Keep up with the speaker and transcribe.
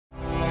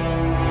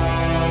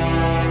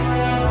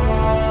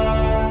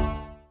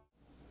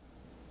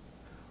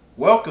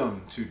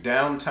Welcome to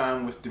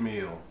Downtime with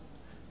Demille.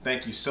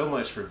 Thank you so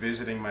much for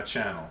visiting my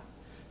channel.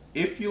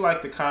 If you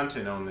like the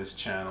content on this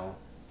channel,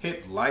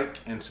 hit like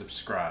and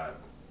subscribe.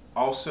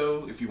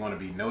 Also, if you want to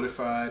be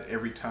notified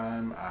every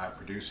time I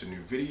produce a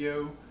new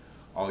video,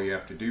 all you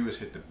have to do is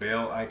hit the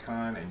bell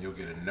icon and you'll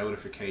get a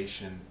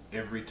notification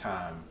every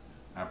time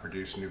I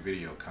produce new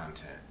video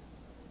content.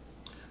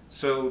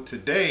 So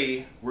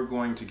today we're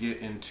going to get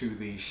into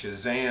the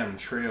Shazam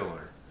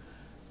trailer.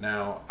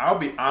 Now, I'll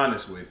be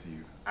honest with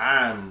you,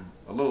 I'm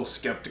a little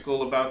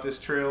skeptical about this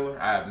trailer.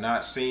 I have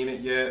not seen it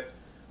yet.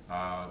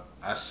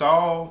 I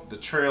saw the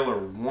trailer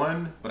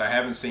 1, but I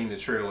haven't seen the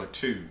trailer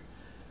 2.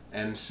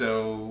 And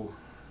so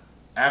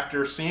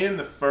after seeing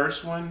the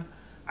first one,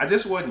 I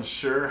just wasn't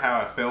sure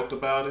how I felt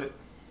about it.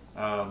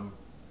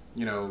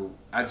 You know,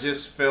 I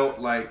just felt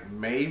like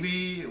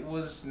maybe it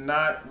was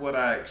not what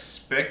I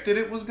expected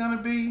it was going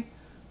to be.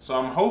 So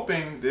I'm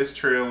hoping this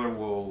trailer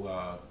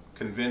will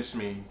convince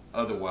me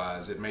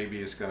otherwise, that maybe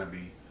it's going to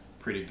be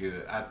pretty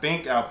good. I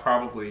think I'll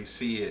probably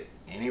see it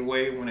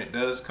anyway when it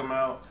does come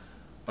out,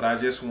 but I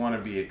just want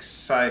to be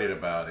excited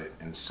about it,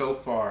 and so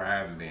far I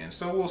haven't been.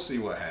 So we'll see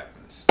what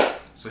happens.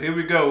 So here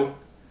we go,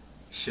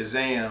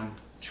 Shazam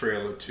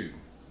trailer 2.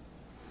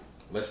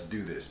 Let's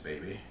do this,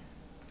 baby.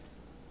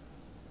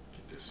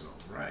 Get this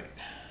all right.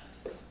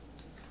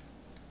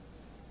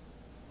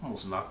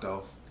 Almost knocked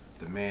off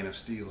the Man of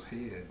Steel's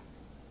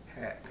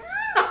hat.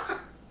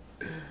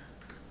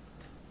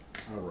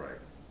 All right,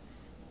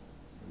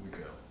 here we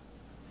go.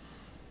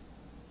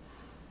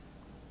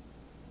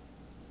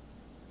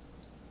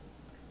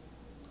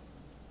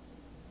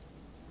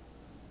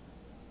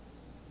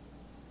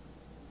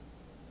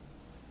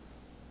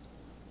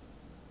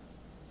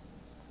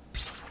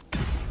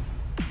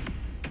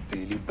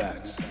 Daily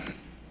bats,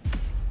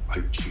 I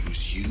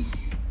choose you.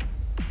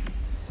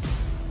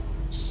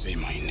 Say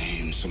my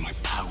name so my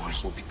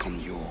powers will become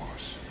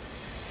yours.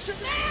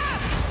 Shazam!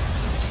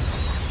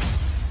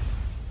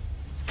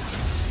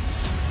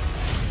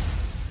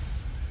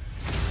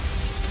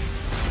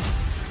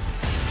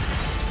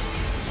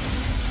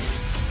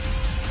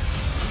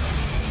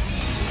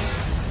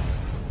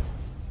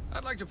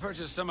 I'd like to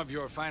purchase some of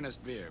your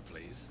finest beer,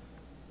 please.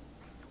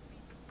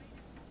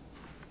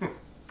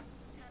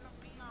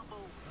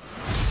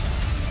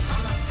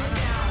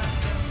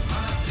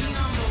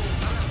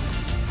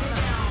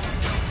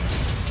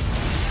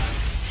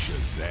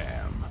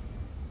 Shazam.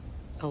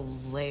 A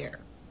lair.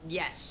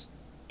 Yes.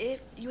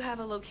 If you have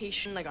a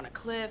location like on a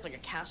cliff, like a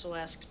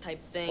castle-esque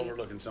type thing.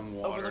 Overlooking some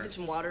water. Overlooking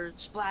some water,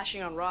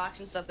 splashing on rocks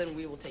and stuff, then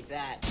we will take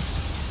that.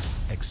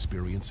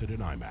 Experience it in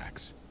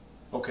IMAX.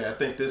 Okay, I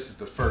think this is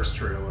the first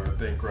trailer, I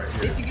think, right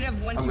here. If you could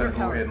have one I'm gonna go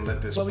superpower, ahead and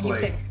let this what would you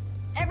play. pick?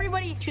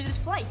 everybody chooses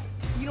flight.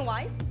 You know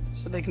why?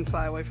 So they can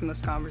fly away from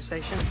this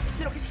conversation?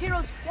 You know, because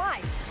heroes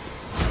fly.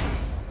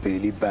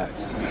 Daily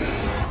bats,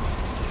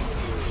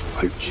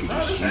 I choose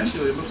Oh, this you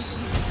actually looks...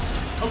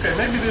 Okay,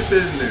 maybe this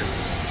is new.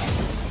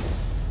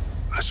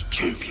 as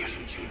champion.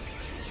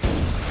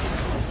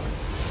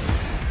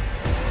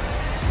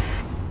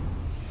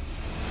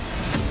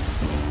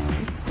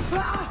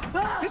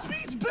 This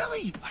means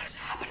Billy! What is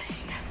happening?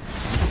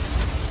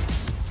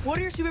 What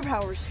are your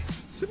superpowers?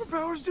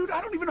 Superpowers, dude?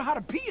 I don't even know how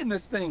to pee in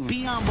this thing.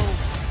 Be humble.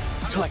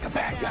 You're like a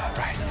bad guy,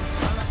 right?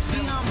 Be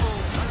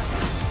humble.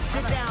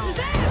 Sit down.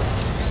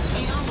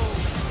 Be humble.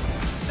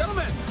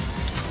 Gentlemen!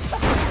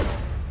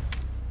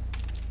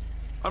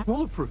 I'm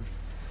bulletproof.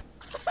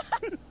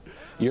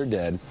 You're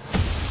dead.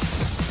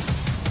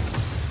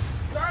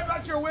 Sorry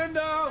about your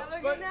window, Have a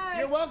good but night.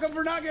 you're welcome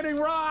for not getting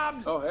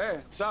robbed. Oh, hey,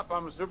 what's up?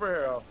 I'm a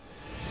superhero.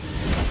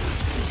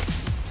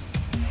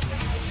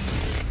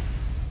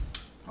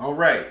 All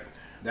right,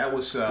 that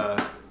was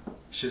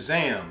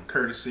Shazam,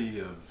 courtesy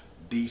of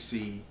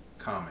DC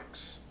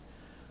Comics.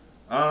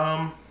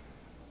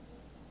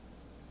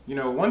 You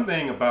know, one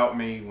thing about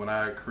me, when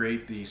I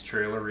create these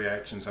trailer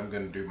reactions, I'm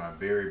going to do my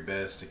very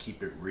best to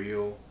keep it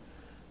real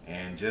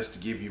and just to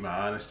give you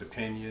my honest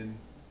opinion.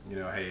 You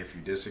know, hey, if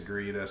you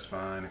disagree, that's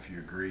fine. If you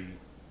agree,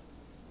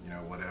 you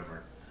know,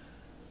 whatever.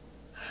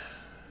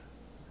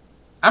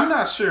 I'm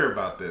not sure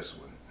about this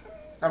one.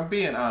 I'm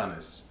being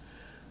honest.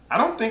 I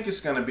don't think it's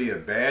going to be a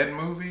bad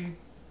movie.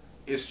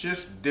 It's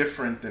just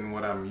different than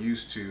what I'm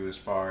used to as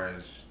far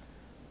as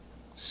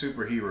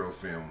superhero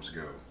films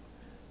go,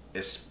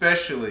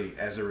 especially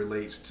as it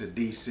relates to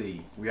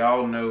DC. We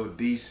all know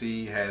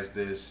DC has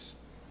this,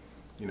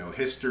 you know,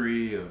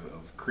 history of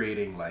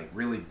creating like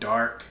really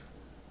dark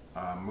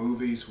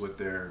movies with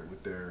their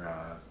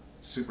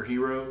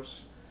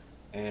superheroes.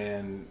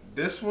 And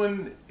this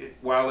one,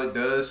 while it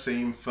does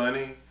seem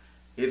funny,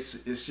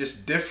 it's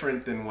just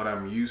different than what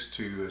I'm used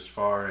to as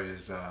far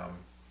as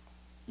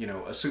you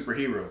know, a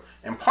superhero.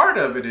 And part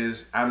of it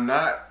is I'm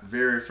not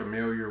very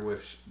familiar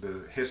with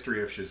the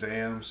history of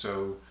Shazam.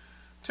 So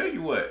tell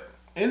you what,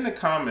 in the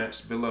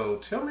comments below,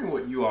 tell me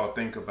what you all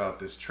think about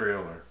this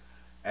trailer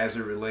as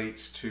it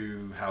relates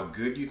to how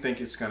good you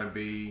think it's going to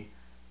be.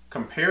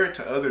 Compare it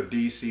to other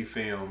DC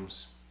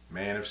films,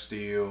 Man of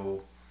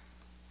Steel,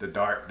 The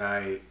Dark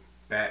Knight,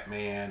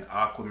 Batman,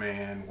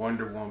 Aquaman,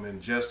 Wonder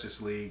Woman,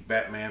 Justice League,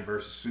 Batman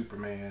versus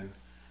Superman,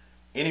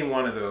 any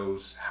one of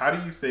those, how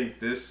do you think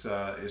this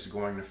is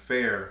going to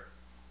fare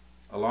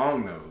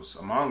among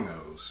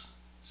those?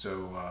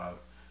 So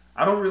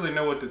I don't really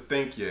know what to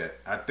think yet.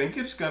 I think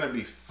it's going to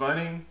be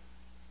funny,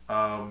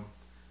 but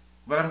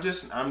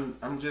I'm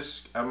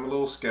a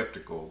little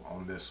skeptical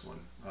on this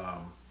one.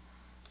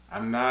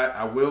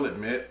 I will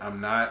admit, I'm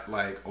not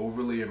like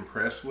overly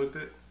impressed with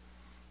it.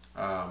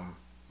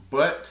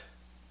 But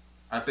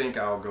I think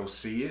I'll go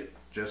see it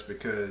just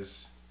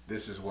because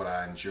this is what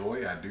I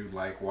enjoy. I do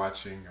like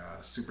watching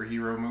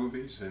superhero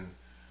movies and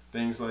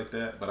things like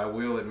that, but I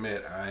will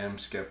admit I am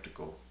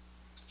skeptical.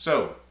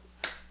 So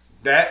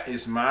that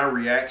is my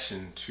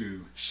reaction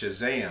to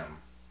Shazam.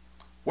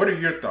 What are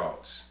your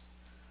thoughts?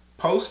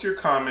 Post your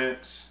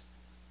comments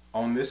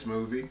on this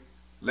movie.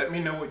 Let me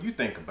know what you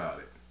think about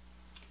it.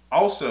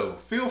 Also,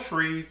 feel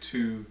free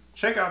to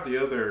check out the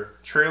other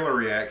trailer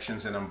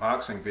reactions and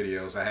unboxing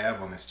videos I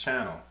have on this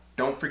channel.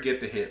 Don't forget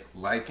to hit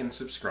like and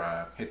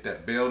subscribe. Hit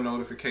that bell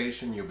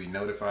notification. You'll be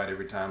notified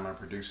every time I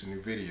produce a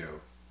new video.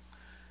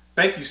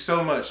 Thank you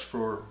so much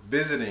for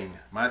visiting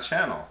my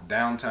channel,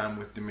 Downtime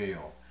with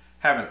DeMille.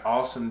 Have an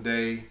awesome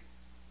day.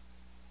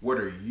 What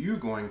are you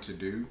going to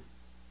do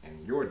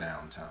in your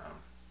downtime?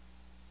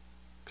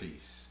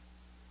 Peace.